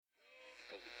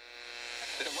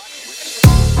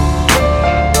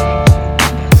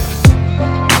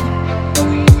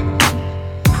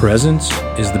Presence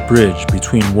is the bridge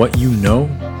between what you know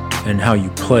and how you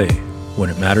play when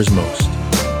it matters most.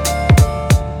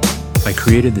 I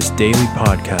created this daily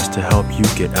podcast to help you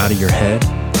get out of your head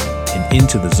and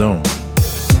into the zone.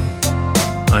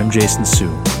 I'm Jason Su,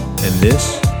 and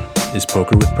this is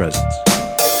Poker with Presence.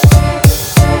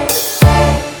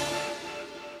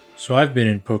 So I've been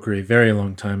in poker a very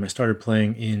long time. I started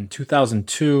playing in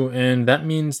 2002, and that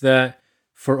means that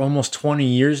for almost 20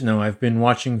 years now, I've been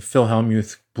watching Phil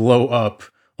Hellmuth blow up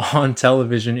on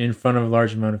television in front of a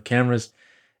large amount of cameras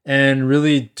and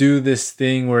really do this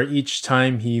thing where each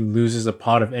time he loses a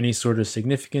pot of any sort of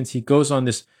significance, he goes on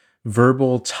this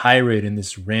verbal tirade and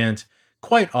this rant,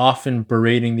 quite often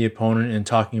berating the opponent and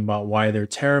talking about why they're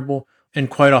terrible,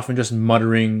 and quite often just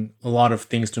muttering a lot of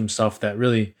things to himself that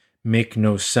really make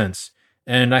no sense.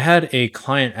 And I had a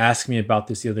client ask me about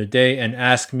this the other day and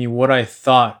ask me what I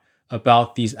thought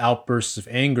about these outbursts of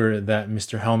anger that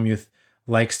Mr. Hellmuth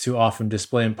likes to often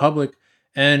display in public.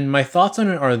 And my thoughts on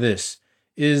it are this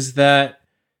is the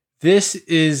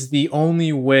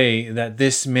only way that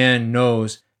this man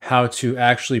knows how to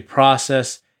actually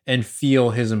process and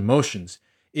feel his emotions.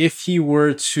 If he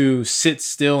were to sit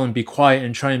still and be quiet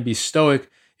and try and be stoic,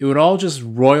 it would all just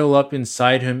roil up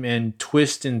inside him and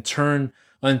twist and turn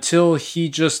until he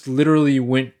just literally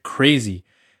went crazy.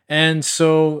 And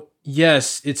so,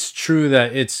 yes, it's true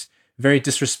that it's very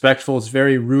disrespectful, it's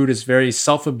very rude, it's very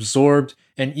self-absorbed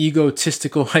and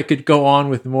egotistical. I could go on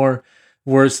with more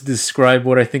words to describe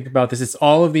what I think about this. It's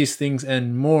all of these things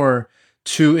and more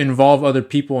to involve other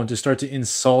people and to start to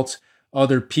insult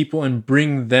other people and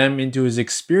bring them into his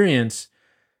experience.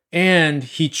 And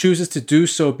he chooses to do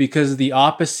so because the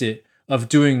opposite of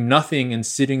doing nothing and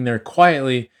sitting there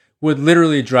quietly would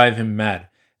literally drive him mad.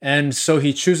 And so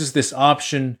he chooses this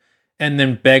option and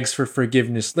then begs for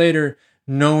forgiveness later,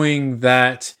 knowing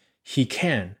that he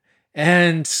can.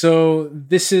 And so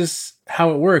this is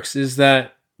how it works, is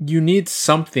that you need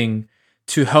something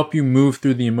to help you move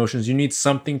through the emotions. You need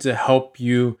something to help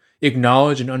you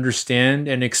acknowledge and understand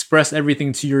and express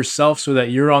everything to yourself so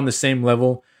that you're on the same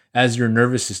level as your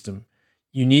nervous system.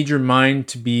 You need your mind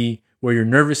to be where your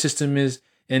nervous system is.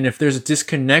 And if there's a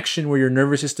disconnection where your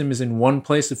nervous system is in one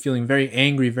place of feeling very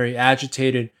angry, very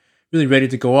agitated, really ready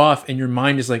to go off, and your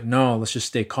mind is like, no, let's just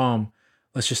stay calm.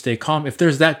 Let's just stay calm. If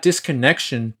there's that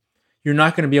disconnection, you're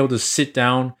not going to be able to sit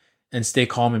down and stay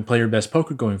calm and play your best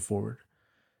poker going forward.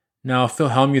 Now, Phil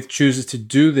Hellmuth chooses to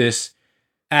do this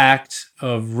act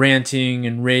of ranting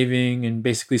and raving and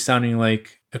basically sounding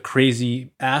like a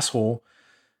crazy asshole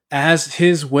as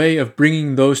his way of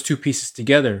bringing those two pieces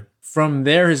together. From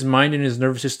there, his mind and his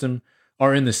nervous system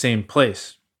are in the same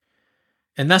place.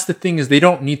 And that's the thing, is they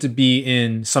don't need to be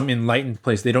in some enlightened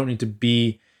place. They don't need to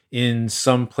be in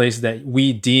some place that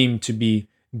we deem to be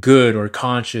good or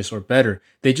conscious or better.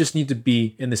 They just need to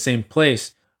be in the same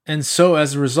place. And so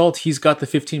as a result, he's got the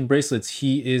 15 bracelets.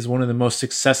 He is one of the most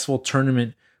successful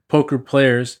tournament poker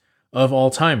players of all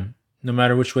time, no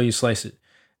matter which way you slice it.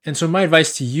 And so my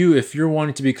advice to you, if you're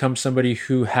wanting to become somebody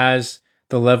who has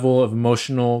the level of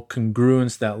emotional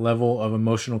congruence, that level of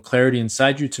emotional clarity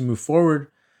inside you to move forward,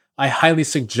 I highly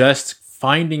suggest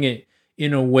finding it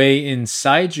in a way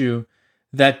inside you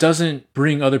that doesn't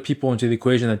bring other people into the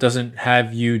equation, that doesn't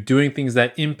have you doing things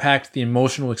that impact the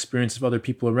emotional experience of other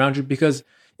people around you, because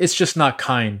it's just not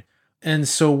kind. And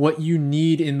so what you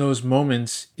need in those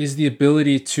moments is the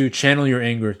ability to channel your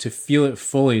anger, to feel it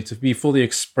fully, to be fully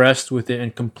expressed with it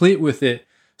and complete with it,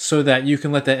 so that you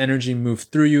can let that energy move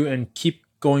through you and keep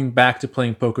going back to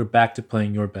playing poker, back to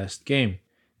playing your best game.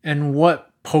 And what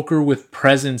poker with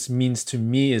presence means to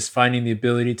me is finding the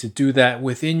ability to do that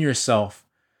within yourself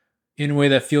in a way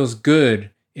that feels good,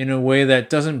 in a way that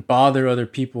doesn't bother other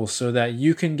people, so that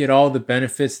you can get all the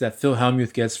benefits that Phil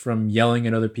Hellmuth gets from yelling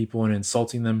at other people and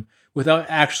insulting them without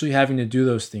actually having to do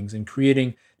those things, and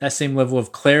creating that same level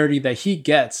of clarity that he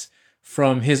gets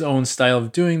from his own style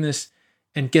of doing this,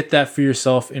 and get that for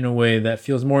yourself in a way that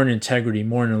feels more in integrity,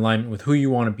 more in alignment with who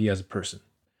you want to be as a person.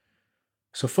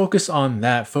 So focus on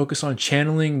that. Focus on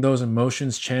channeling those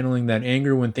emotions, channeling that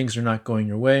anger when things are not going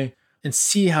your way, and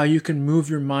see how you can move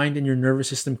your mind and your nervous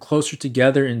system closer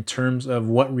together in terms of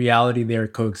what reality they are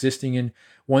coexisting in.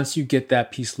 Once you get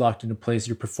that piece locked into place,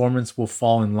 your performance will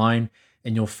fall in line,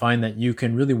 and you'll find that you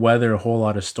can really weather a whole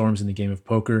lot of storms in the game of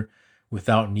poker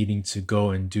without needing to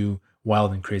go and do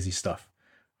wild and crazy stuff.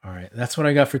 All right, that's what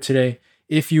I got for today.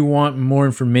 If you want more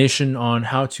information on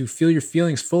how to feel your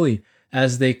feelings fully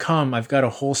as they come, I've got a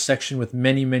whole section with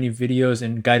many, many videos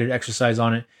and guided exercise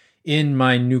on it in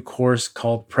my new course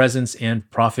called Presence and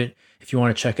Profit. If you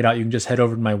want to check it out, you can just head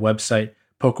over to my website,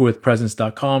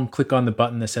 pokerwithpresence.com, click on the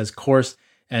button that says course,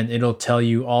 and it'll tell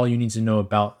you all you need to know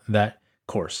about that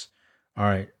course. All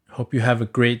right. Hope you have a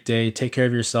great day. Take care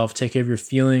of yourself. Take care of your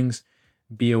feelings.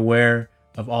 Be aware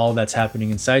of all that's happening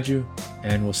inside you,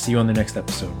 and we'll see you on the next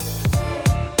episode.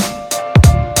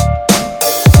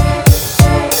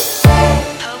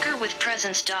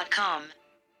 PokerWithPresence.com